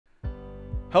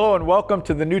Hello and welcome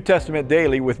to the New Testament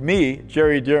Daily with me,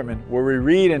 Jerry Dirmann, where we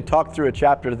read and talk through a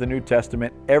chapter of the New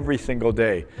Testament every single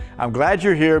day. I'm glad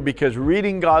you're here because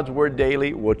reading God's Word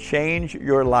daily will change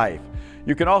your life.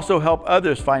 You can also help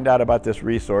others find out about this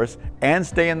resource and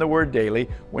stay in the Word daily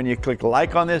when you click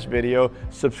like on this video,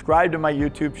 subscribe to my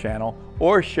YouTube channel,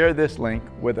 or share this link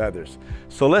with others.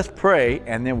 So let's pray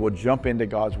and then we'll jump into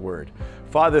God's Word.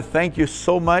 Father, thank you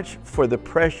so much for the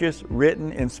precious,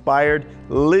 written, inspired,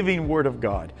 living Word of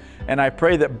God. And I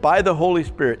pray that by the Holy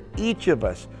Spirit, each of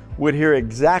us would hear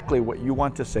exactly what you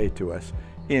want to say to us.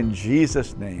 In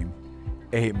Jesus' name,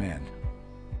 amen.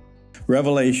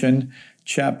 Revelation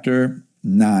chapter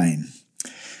 9.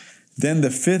 Then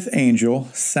the fifth angel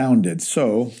sounded.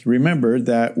 So remember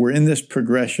that we're in this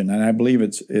progression, and I believe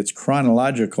it's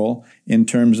chronological in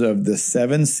terms of the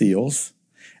seven seals,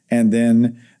 and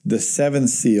then the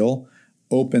seventh seal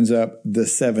opens up the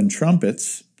seven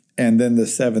trumpets, and then the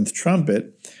seventh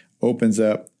trumpet opens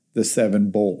up the seven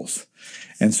bowls.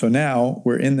 And so now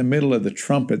we're in the middle of the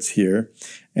trumpets here,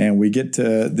 and we get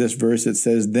to this verse. It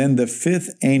says, then the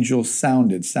fifth angel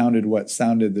sounded. Sounded what?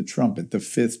 Sounded the trumpet, the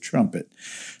fifth trumpet.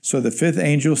 So the fifth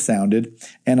angel sounded,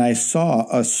 and I saw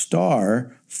a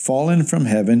star fallen from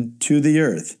heaven to the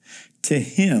earth. To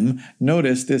him,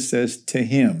 notice this says to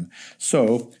him.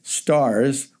 So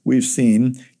stars, we've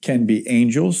seen, can be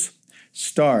angels.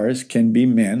 Stars can be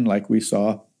men, like we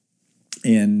saw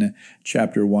in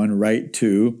chapter 1, right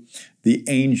to the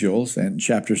angels, and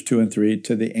chapters 2 and 3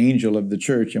 to the angel of the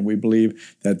church. And we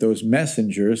believe that those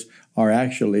messengers are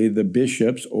actually the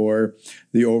bishops or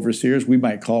the overseers. We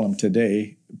might call them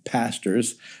today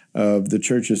pastors of the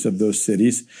churches of those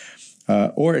cities.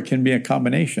 Or it can be a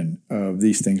combination of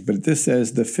these things. But this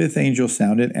says, the fifth angel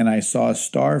sounded, and I saw a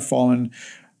star fallen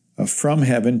from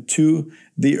heaven to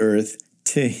the earth.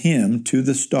 To him, to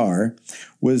the star,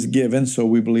 was given, so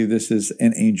we believe this is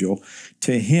an angel,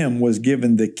 to him was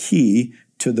given the key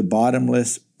to the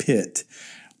bottomless pit.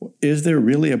 Is there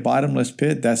really a bottomless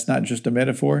pit? That's not just a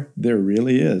metaphor. There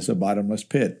really is a bottomless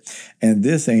pit. And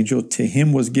this angel, to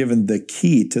him was given the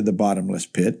key to the bottomless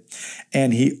pit.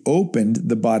 And he opened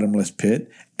the bottomless pit,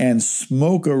 and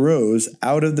smoke arose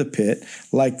out of the pit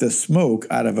like the smoke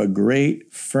out of a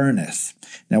great furnace.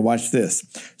 Now watch this.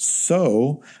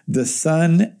 So the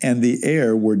sun and the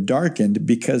air were darkened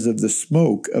because of the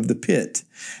smoke of the pit.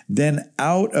 Then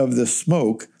out of the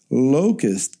smoke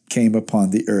locusts came upon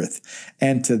the earth,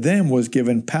 and to them was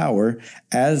given power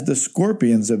as the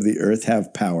scorpions of the earth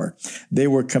have power. They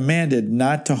were commanded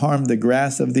not to harm the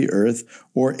grass of the earth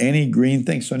or any green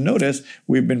thing. So notice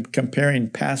we've been comparing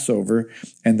Passover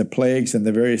and the plagues and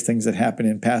the various things that happen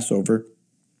in Passover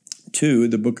to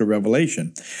the book of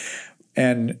Revelation.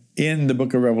 And in the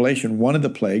book of Revelation, one of the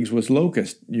plagues was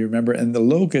locust. You remember? And the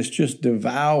locust just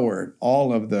devoured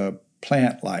all of the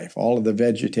plant life, all of the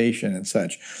vegetation and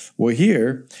such. Well,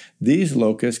 here, these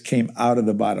locusts came out of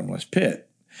the bottomless pit,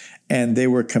 and they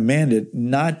were commanded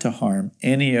not to harm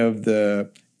any of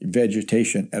the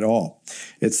vegetation at all.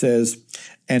 It says,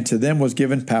 and to them was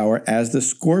given power as the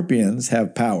scorpions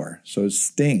have power. So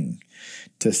sting.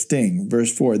 To sting.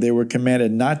 Verse 4, they were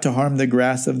commanded not to harm the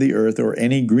grass of the earth or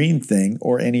any green thing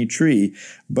or any tree,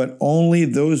 but only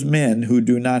those men who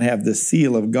do not have the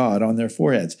seal of God on their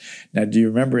foreheads. Now, do you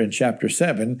remember in chapter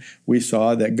 7, we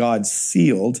saw that God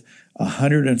sealed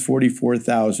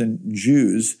 144,000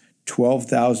 Jews,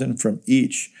 12,000 from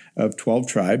each of 12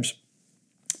 tribes.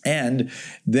 And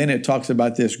then it talks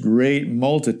about this great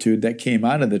multitude that came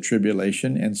out of the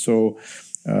tribulation. And so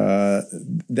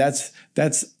that's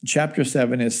chapter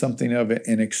 7 is something of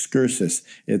an excursus.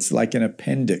 It's like an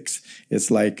appendix. It's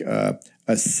like a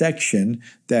section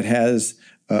that has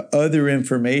other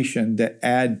information that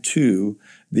add to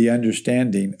the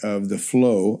understanding of the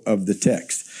flow of the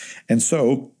text. And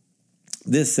so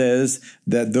this says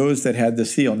that those that had the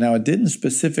seal. Now, it didn't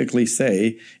specifically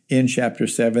say in chapter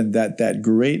 7 that that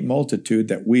great multitude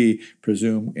that we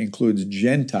presume includes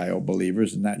Gentile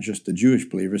believers and not just the Jewish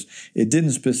believers. It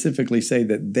didn't specifically say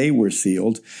that they were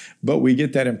sealed, but we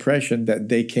get that impression that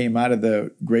they came out of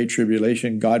the Great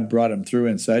Tribulation, God brought them through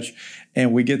and such,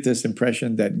 and we get this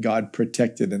impression that God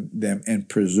protected them and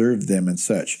preserved them and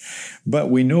such. But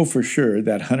we know for sure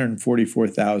that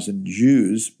 144,000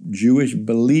 Jews, Jewish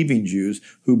believing Jews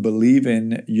who believe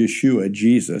in Yeshua,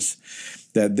 Jesus,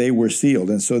 that they were sealed.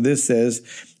 And so this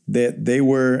says that they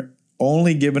were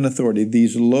only given authority.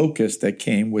 These locusts that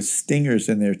came with stingers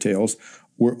in their tails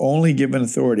were only given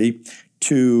authority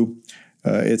to,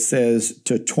 it says,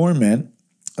 to torment.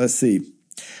 Let's see.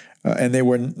 And they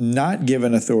were not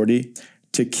given authority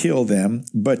to kill them,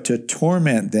 but to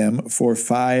torment them for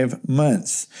 5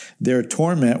 months. Their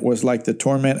torment was like the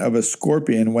torment of a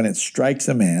scorpion when it strikes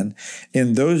a man.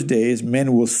 In those days,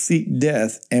 men will seek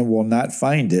death and will not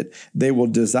find it. They will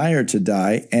desire to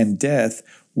die, and death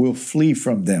will flee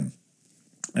from them.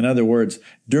 In other words,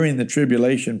 during the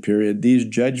tribulation period, these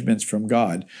judgments from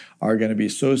God are going to be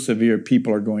so severe,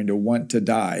 people are going to want to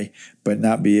die, but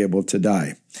not be able to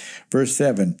die. Verse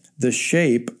 7, the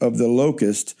shape of the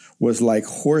locust was like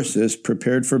horses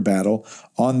prepared for battle.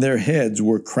 On their heads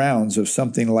were crowns of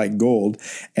something like gold,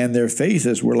 and their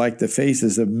faces were like the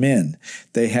faces of men.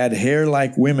 They had hair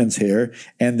like women's hair,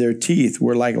 and their teeth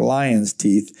were like lions'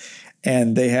 teeth.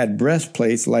 And they had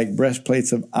breastplates like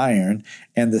breastplates of iron,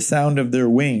 and the sound of their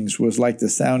wings was like the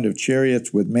sound of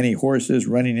chariots with many horses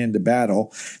running into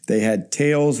battle. They had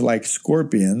tails like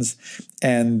scorpions,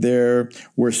 and there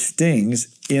were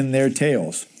stings in their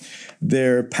tails.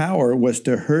 Their power was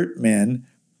to hurt men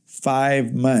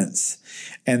 5 months,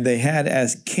 and they had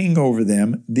as king over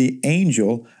them the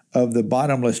angel of the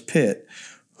bottomless pit,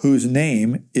 whose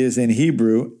name is in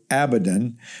Hebrew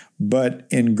Abaddon, but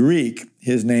in Greek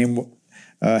his name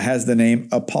has the name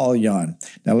Apollyon.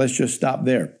 Now let's just stop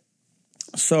there.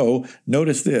 So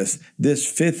notice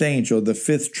this fifth angel, the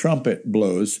fifth trumpet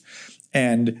blows,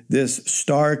 and this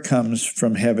star comes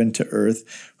from heaven to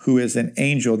earth, who is an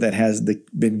angel that has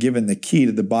been given the key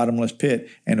to the bottomless pit,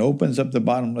 and opens up the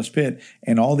bottomless pit,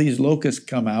 and all these locusts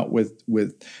come out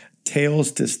with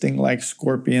tails to sting like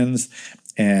scorpions,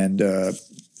 and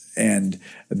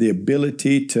the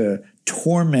ability to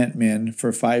torment men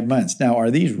for 5 months. Now,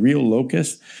 are these real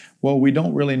locusts? Well, we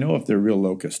don't really know if they're real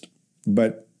locusts,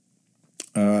 but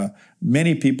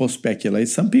many people speculate.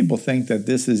 Some people think that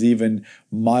this is even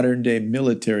modern-day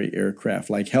military aircraft,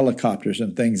 like helicopters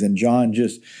and things, and John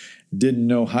just didn't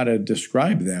know how to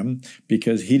describe them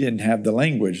because he didn't have the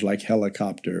language like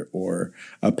helicopter or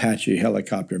Apache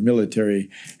helicopter, military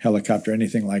helicopter,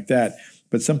 anything like that.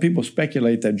 But some people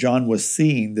speculate that John was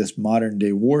seeing this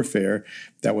modern-day warfare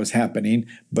that was happening,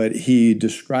 but he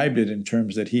described it in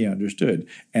terms that he understood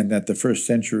and that the first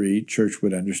century church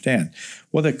would understand.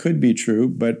 Well, that could be true,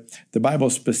 but the Bible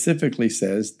specifically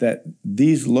says that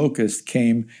these locusts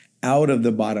came out of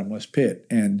the bottomless pit.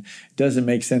 And it doesn't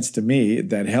make sense to me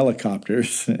that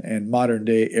helicopters and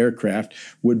modern-day aircraft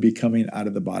would be coming out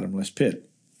of the bottomless pit.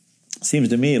 Seems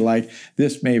to me like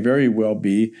this may very well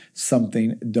be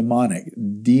something demonic,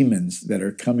 demons that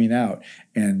are coming out.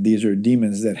 And these are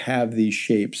demons that have these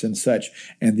shapes and such,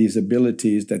 and these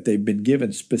abilities that they've been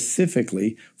given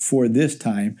specifically for this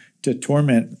time to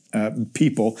torment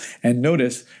people. And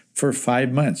notice, for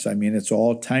 5 months. I mean, it's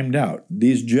all timed out.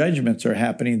 These judgments are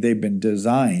happening. They've been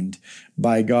designed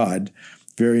by God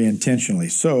very intentionally.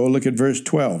 So look at verse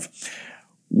 12.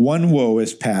 One woe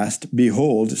is past.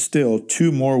 Behold, still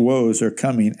 2 more woes are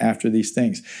coming after these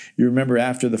things. You remember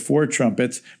after the 4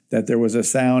 trumpets that there was a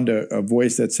sound, a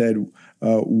voice that said,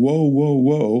 woe, woe,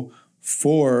 woe.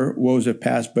 4 woes have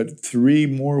passed, but 3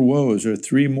 more woes, or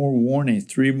 3 more warnings,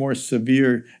 3 more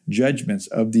severe judgments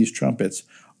of these trumpets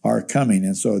are coming.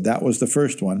 And so that was the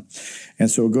first one.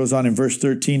 And so it goes on in verse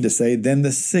 13 to say, then the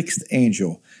 6th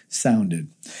angel sounded,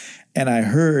 and I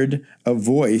heard a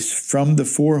voice from the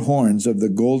 4 horns of the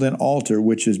golden altar,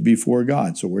 which is before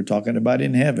God. So we're talking about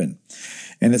in heaven.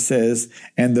 And it says,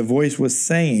 and the voice was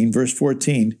saying, verse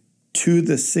 14, to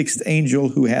the 6th angel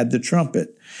who had the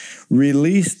trumpet,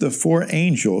 release the 4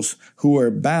 angels who are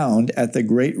bound at the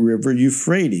great river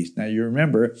Euphrates. Now you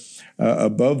remember,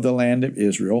 above the land of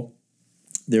Israel,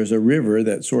 there's a river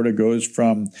that sort of goes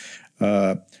from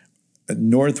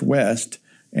northwest,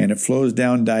 and it flows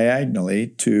down diagonally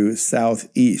to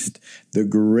southeast. The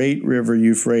great river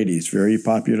Euphrates, very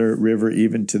popular river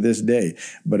even to this day,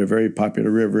 but a very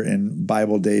popular river in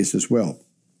Bible days as well.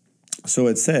 So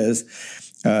it says,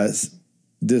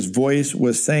 this voice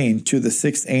was saying to the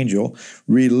 6th angel,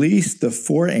 release the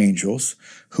 4 angels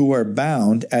who are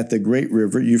bound at the great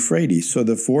river Euphrates. So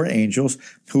the 4 angels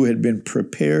who had been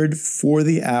prepared for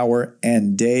the hour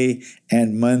and day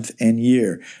and month and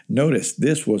year. Notice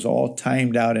this was all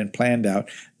timed out and planned out.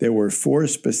 There were 4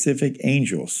 specific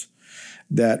angels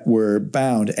that were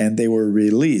bound, and they were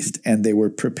released, and they were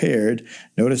prepared.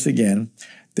 Notice again,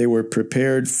 they were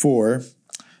prepared for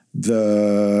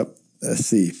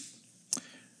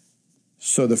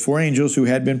So the 4 angels who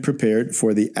had been prepared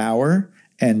for the hour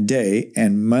and day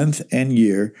and month and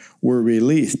year were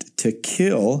released to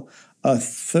kill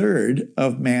 1/3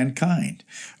 of mankind.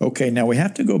 Okay, now we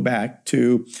have to go back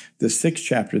to the 6th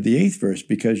chapter, the 8th verse,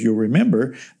 because you'll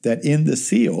remember that in the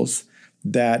seals,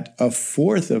 that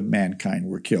 1/4 of mankind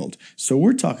were killed. So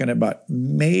we're talking about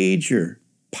major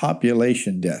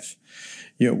population death.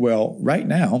 Well, right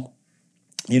now,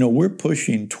 we're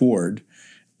pushing toward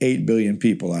 8 billion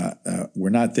people. We're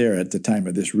not there at the time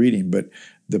of this reading, but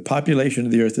the population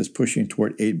of the earth is pushing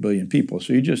toward 8 billion people.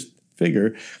 So you just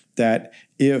figure that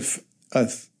if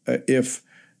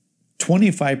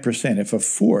 25%, if a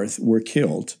fourth were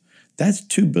killed, that's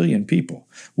 2 billion people.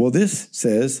 Well, this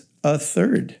says a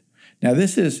third. Now,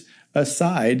 this is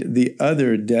aside the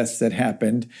other deaths that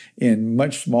happened in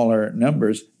much smaller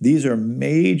numbers. These are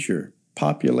major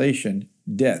population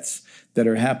deaths that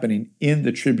are happening in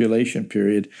the tribulation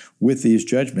period with these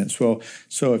judgments. Well,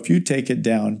 so if you take it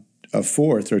down a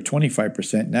fourth or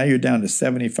 25%, now you're down to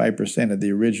 75% of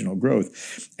the original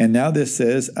growth. And now this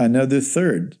says another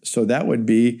third. So that would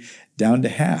be down to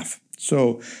half.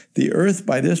 So the earth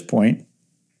by this point,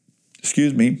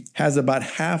 has about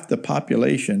half the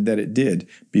population that it did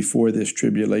before this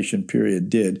tribulation period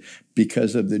did,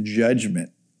 because of the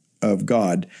judgment of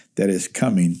God that is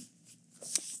coming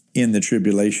in the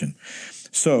tribulation.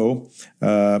 So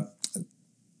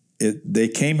they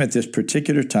came at this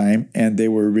particular time, and they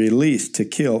were released to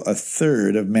kill a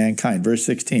third of mankind. Verse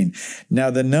 16, now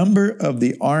the number of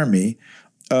the army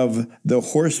of the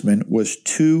horsemen was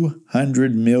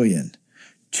 200 million.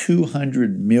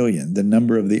 200 million, the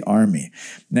number of the army.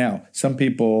 Now, some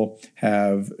people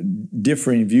have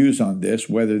differing views on this,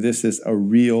 whether this is a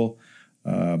real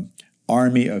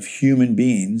army of human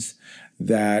beings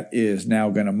that is now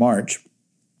going to march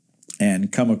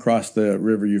and come across the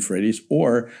river Euphrates,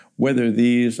 or whether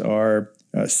these are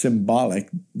symbolic,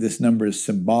 this number is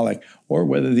symbolic, or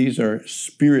whether these are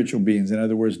spiritual beings, in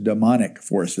other words, demonic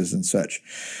forces and such.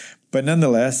 But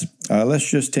nonetheless, let's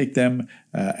just take them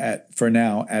for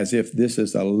now as if this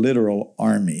is a literal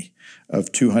army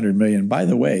of 200 million. By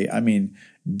the way,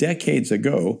 decades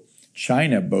ago,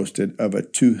 China boasted of a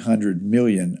 200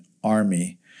 million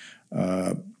army,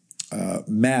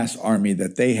 mass army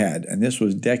that they had. And this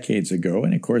was decades ago.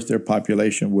 And of course, their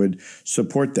population would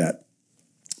support that.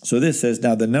 So this says,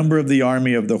 now the number of the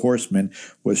army of the horsemen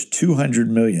was 200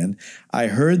 million. I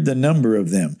heard the number of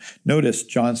them. Notice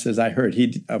John says, I heard.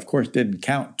 He, of course, didn't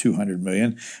count 200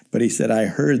 million, but he said, I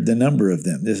heard the number of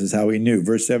them. This is how he knew.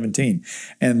 Verse 17,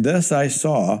 and thus I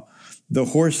saw the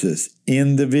horses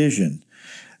in the vision.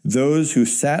 Those who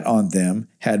sat on them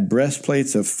had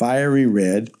breastplates of fiery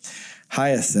red,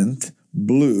 hyacinth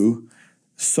blue,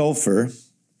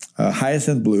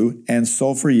 hyacinth blue and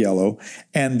sulfur yellow,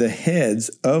 and the heads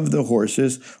of the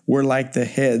horses were like the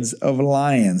heads of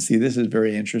lions. See, this is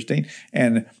very interesting,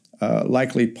 and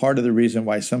likely part of the reason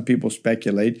why some people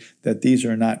speculate that these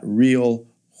are not real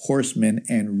horsemen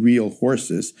and real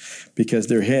horses, because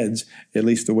their heads, at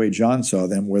least the way John saw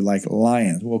them, were like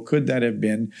lions. Well, could that have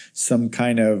been some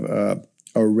kind of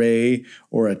array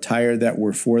or attire that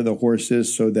were for the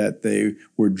horses so that they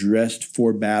were dressed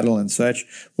for battle and such?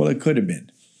 Well, it could have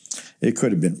been. It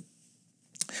could have been.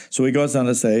 So he goes on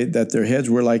to say that their heads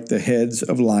were like the heads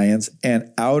of lions,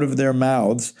 and out of their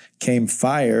mouths came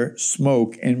fire,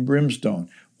 smoke, and brimstone.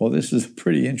 Well, this is a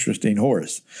pretty interesting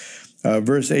horse.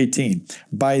 Verse 18,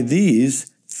 by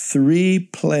these 3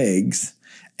 plagues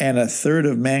and a third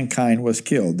of mankind was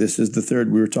killed. This is the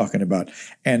third we were talking about.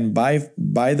 And by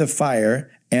the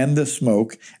fire and the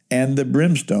smoke and the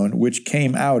brimstone which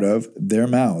came out of their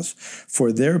mouths.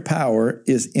 For their power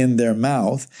is in their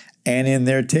mouth and in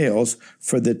their tails,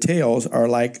 for the tails are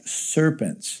like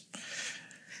serpents,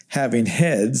 having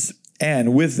heads,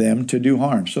 and with them to do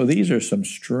harm. So these are some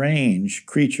strange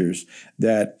creatures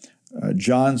that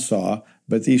John saw,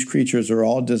 but these creatures are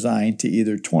all designed to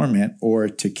either torment or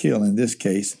to kill, in this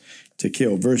case, to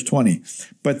kill. Verse 20,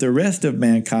 but the rest of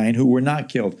mankind who were not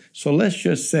killed. So let's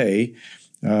just say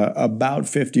about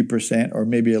 50%, or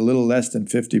maybe a little less than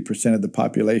 50% of the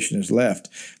population is left.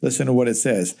 Listen to what it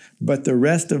says. But the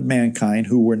rest of mankind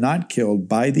who were not killed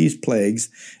by these plagues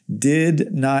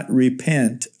did not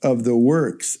repent of the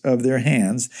works of their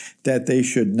hands, that they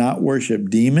should not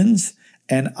worship demons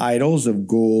and idols of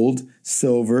gold,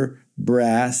 silver,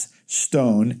 brass,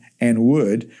 stone, and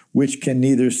wood, which can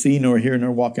neither see nor hear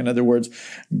nor walk. In other words,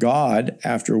 God,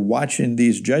 after watching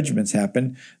these judgments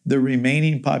happen, the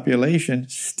remaining population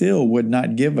still would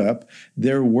not give up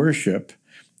their worship,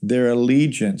 their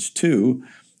allegiance to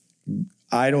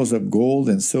idols of gold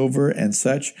and silver and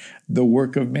such, the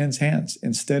work of men's hands.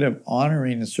 Instead of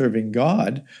honoring and serving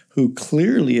God, who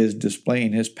clearly is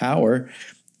displaying his power,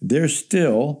 they're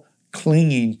still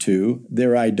clinging to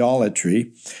their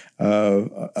idolatry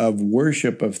of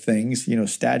worship of things,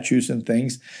 statues and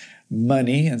things,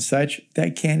 money and such,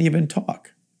 that can't even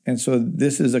talk. And so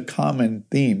this is a common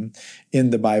theme in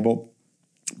the Bible.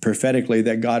 prophetically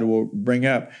that God will bring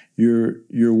up.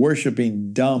 You're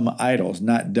worshiping dumb idols,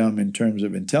 not dumb in terms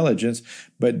of intelligence,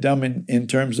 but dumb in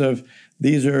terms of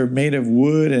these are made of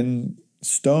wood and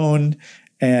stone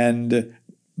and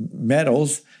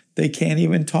metals. They can't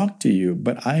even talk to you,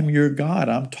 but I'm your God.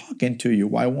 I'm talking to you.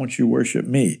 Why won't you worship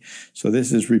me? So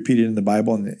this is repeated in the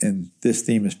Bible, and this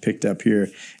theme is picked up here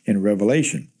in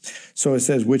Revelation. So it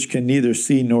says, which can neither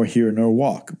see nor hear nor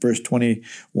walk. Verse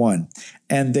 21,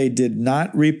 and they did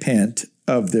not repent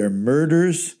of their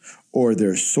murders or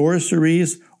their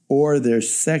sorceries or their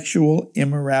sexual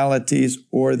immoralities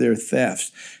or their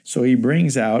thefts. So he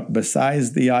brings out,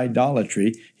 besides the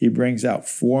idolatry, he brings out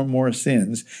 4 more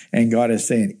sins. And God is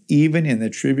saying, even in the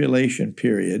tribulation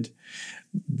period,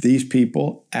 these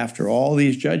people, after all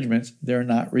these judgments, they're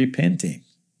not repenting.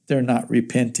 They're not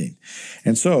repenting.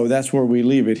 And so that's where we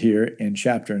leave it here in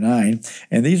chapter 9.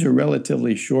 And these are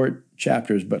relatively short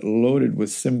chapters, but loaded with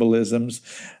symbolism,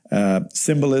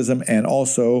 and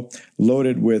also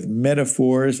loaded with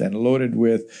metaphors and loaded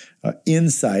with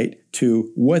insight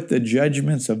to what the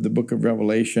judgments of the book of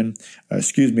Revelation, of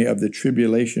the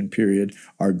tribulation period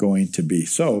are going to be.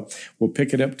 So we'll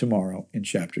pick it up tomorrow in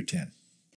chapter 10.